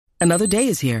Another day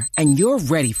is here, and you're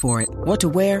ready for it. What to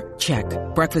wear? Check.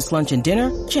 Breakfast, lunch, and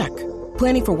dinner? Check.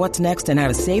 Planning for what's next and how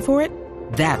to save for it?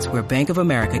 That's where Bank of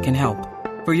America can help.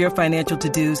 For your financial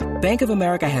to-dos, Bank of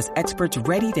America has experts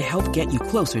ready to help get you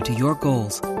closer to your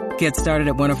goals. Get started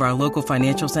at one of our local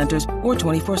financial centers or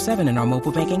 24/7 in our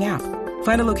mobile banking app.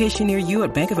 Find a location near you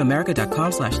at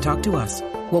bankofamerica.com/talktous.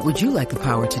 What would you like the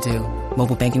power to do?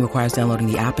 Mobile banking requires downloading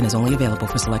the app and is only available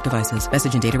for select devices.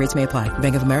 Message and data rates may apply.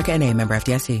 Bank of America N.A., member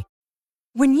FDIC.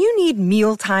 When you need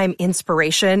mealtime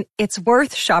inspiration, it's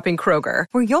worth shopping Kroger,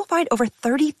 where you'll find over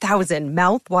 30,000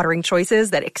 mouth-watering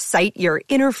choices that excite your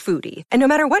inner foodie. And no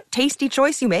matter what tasty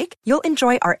choice you make, you'll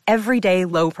enjoy our everyday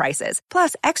low prices,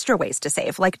 plus extra ways to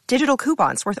save, like digital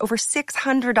coupons worth over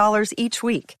 $600 each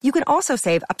week. You can also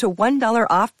save up to $1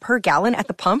 off per gallon at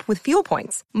the pump with fuel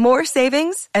points. More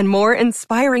savings and more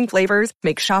inspiring flavors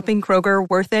make shopping Kroger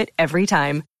worth it every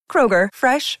time. Kroger,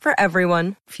 fresh for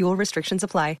everyone. Fuel restrictions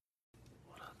apply.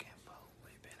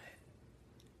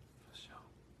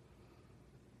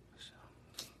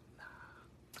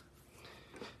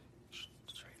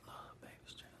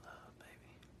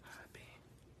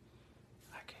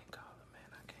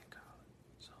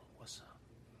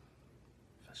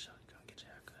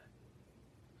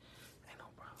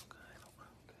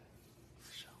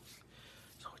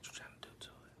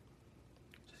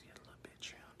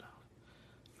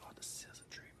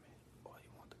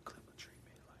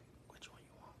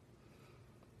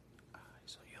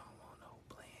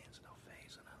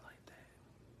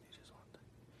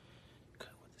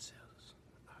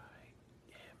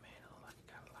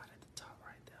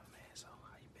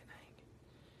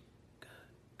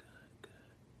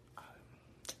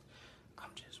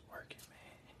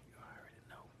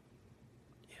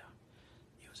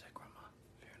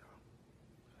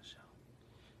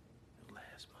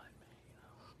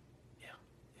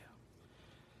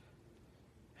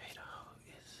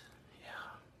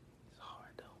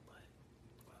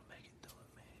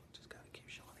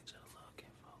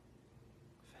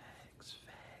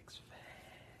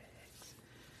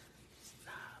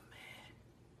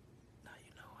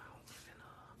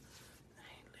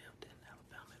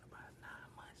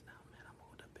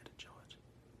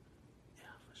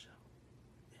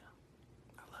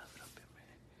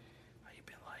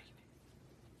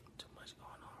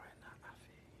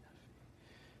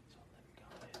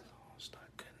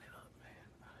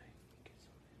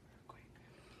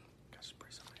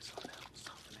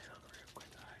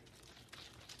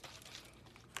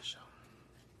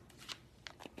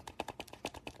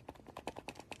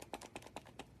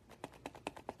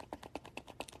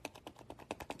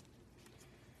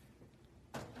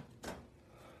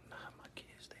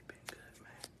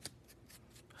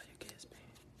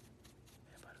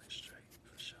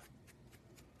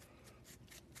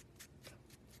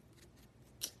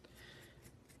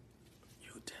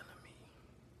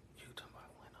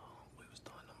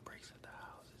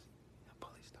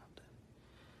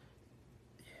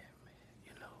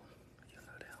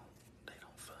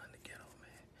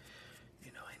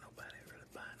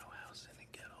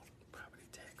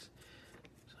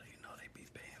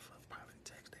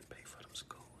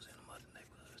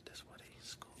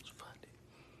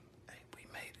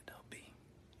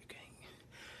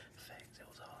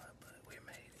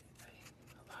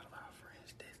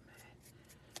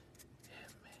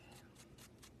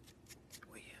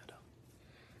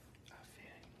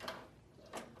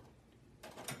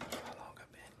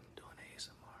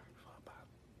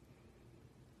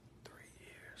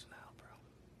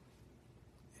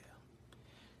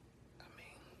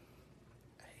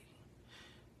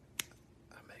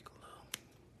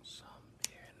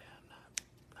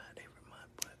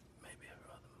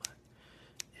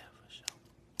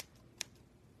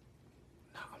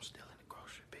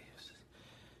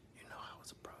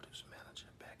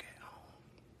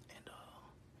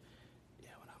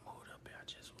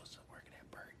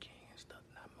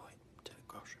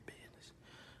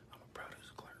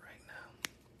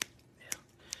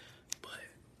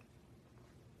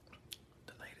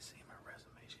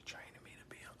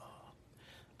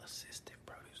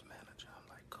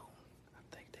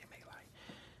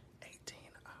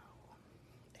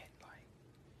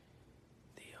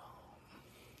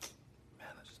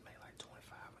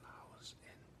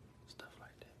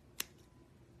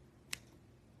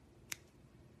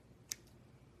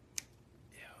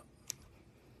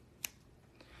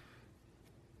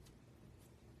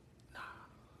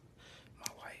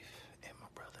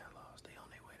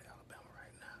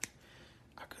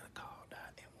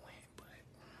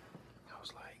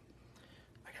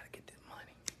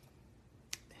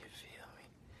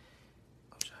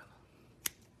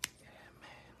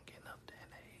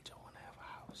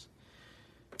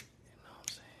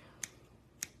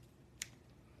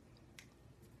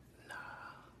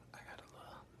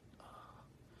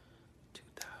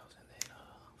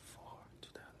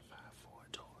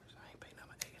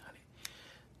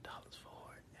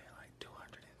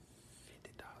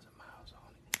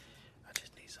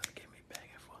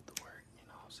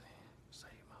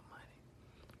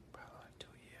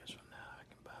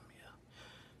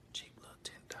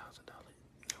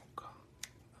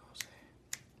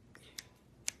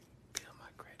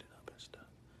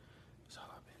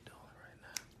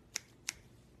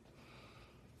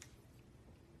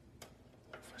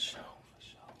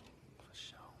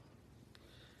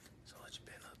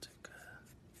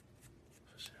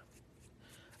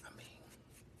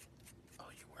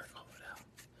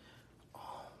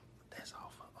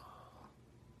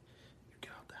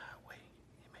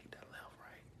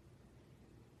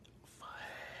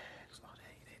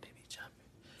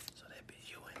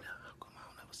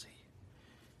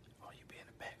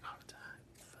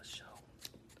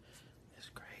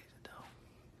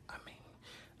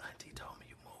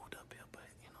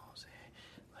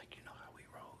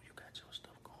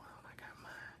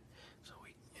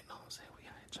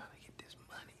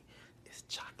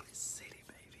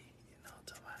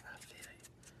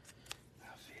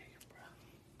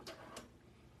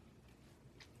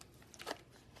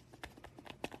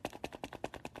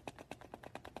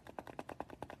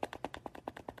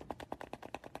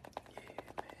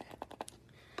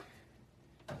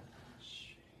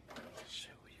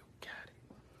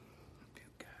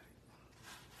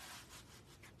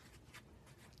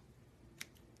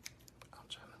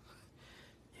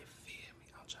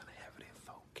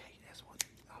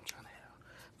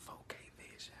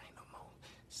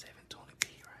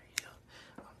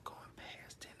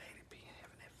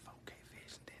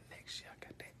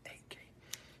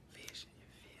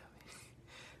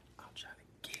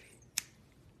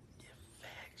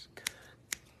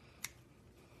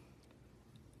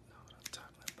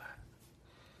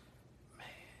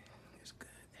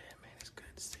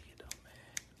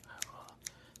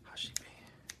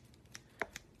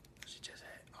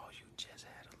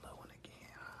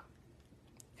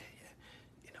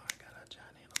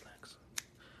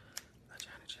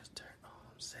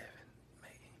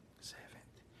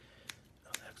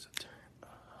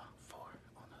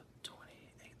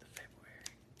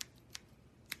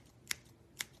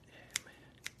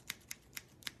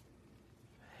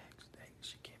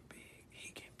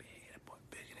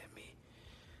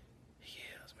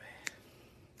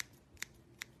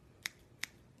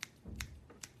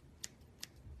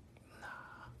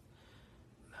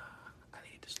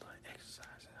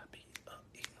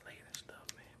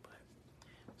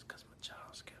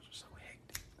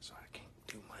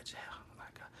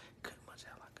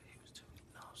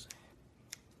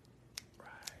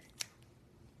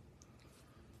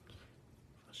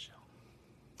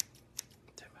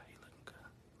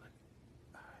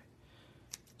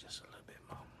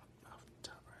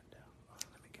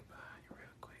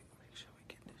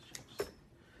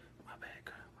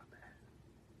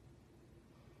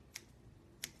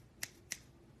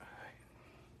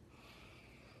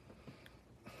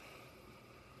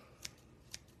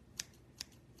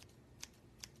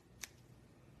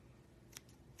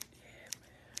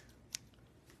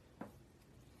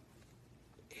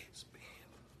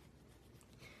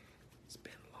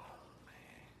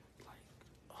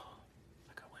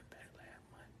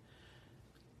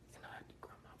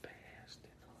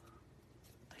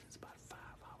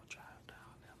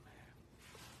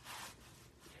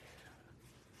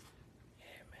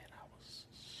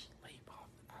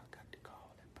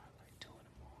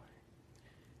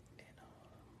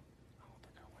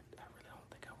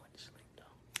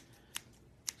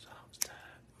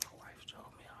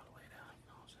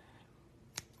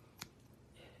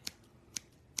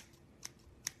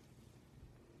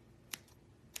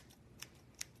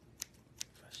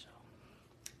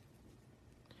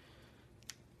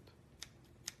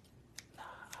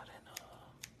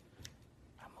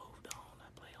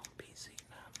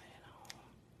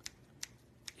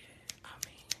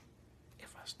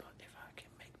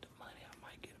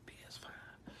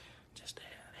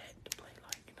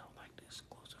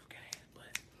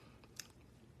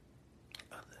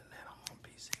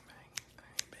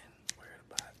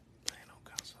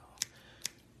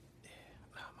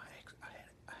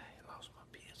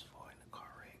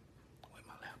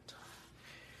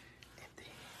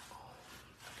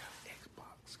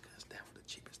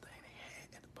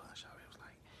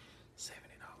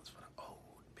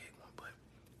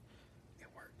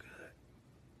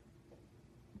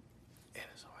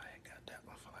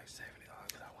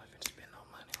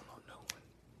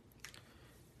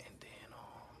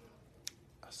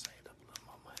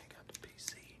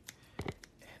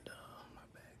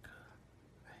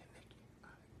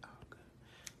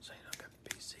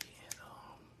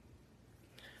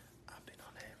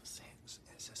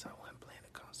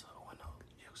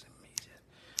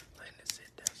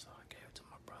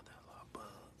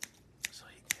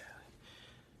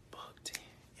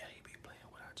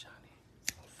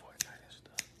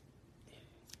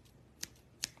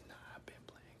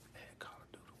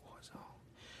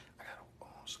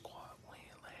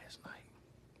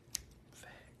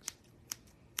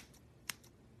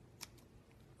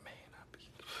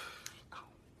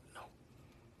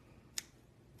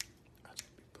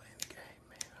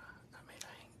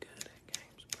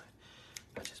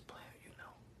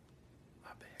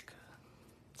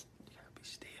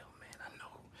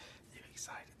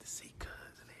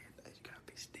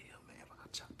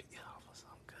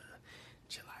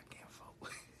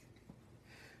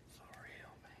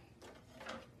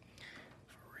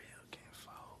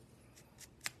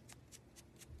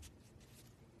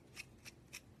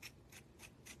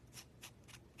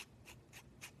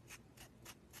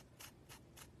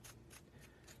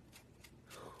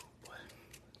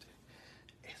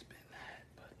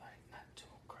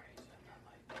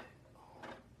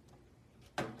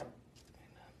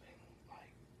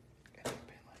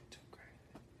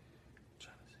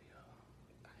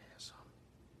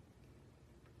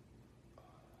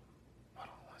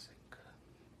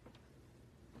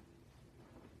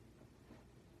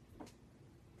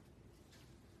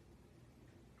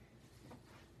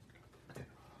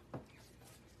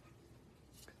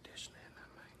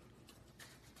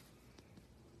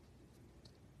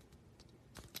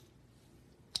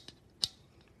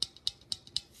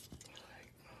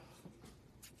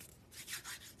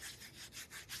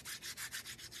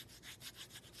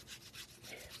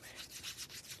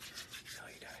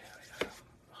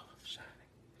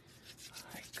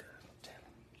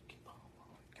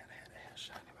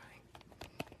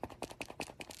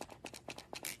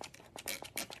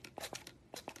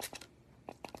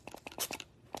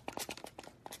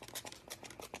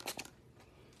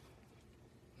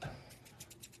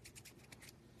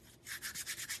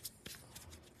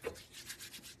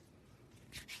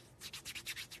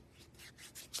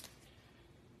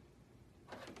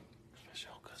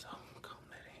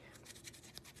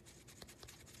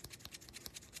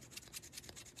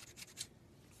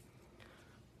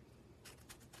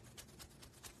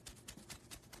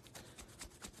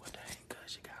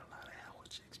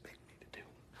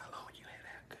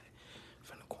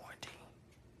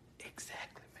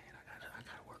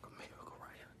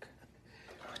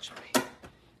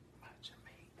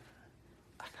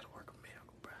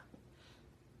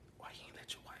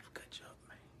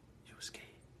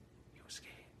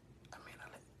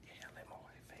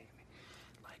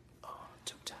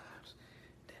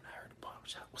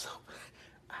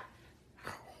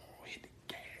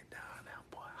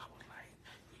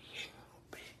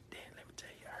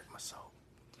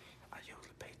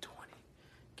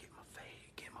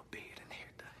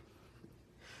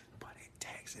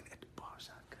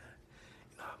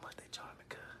 join me,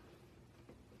 cuz.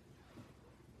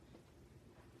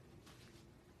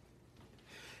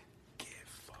 Get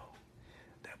full.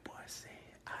 That boy said,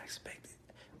 I expected,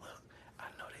 look, I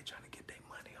know they trying to get their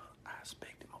money up. I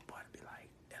expected my boy to be like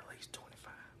at least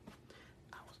 25.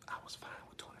 I was fine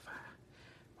with 25.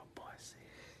 My boy said,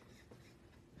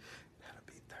 that'll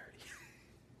be 30.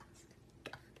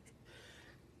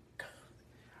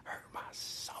 Hurt my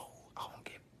soul. I don't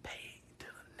get paid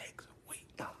till the next week.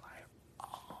 I'm like,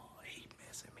 oh, he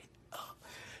messing me up.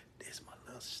 This my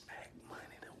little snack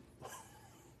money.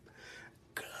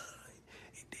 Good.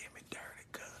 He did me dirty,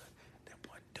 good. That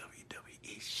boy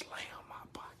WWE slammed my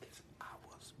pockets. I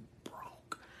was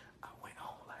broke. I went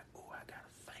home like, oh, I got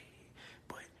a fade.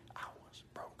 But I was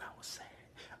broke. I was sad.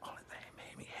 Only thing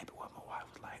made me happy was my wife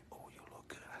was like, oh, you look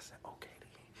good. I said, okay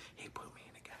then. He put me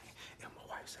in the game. And my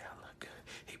wife said, I look good.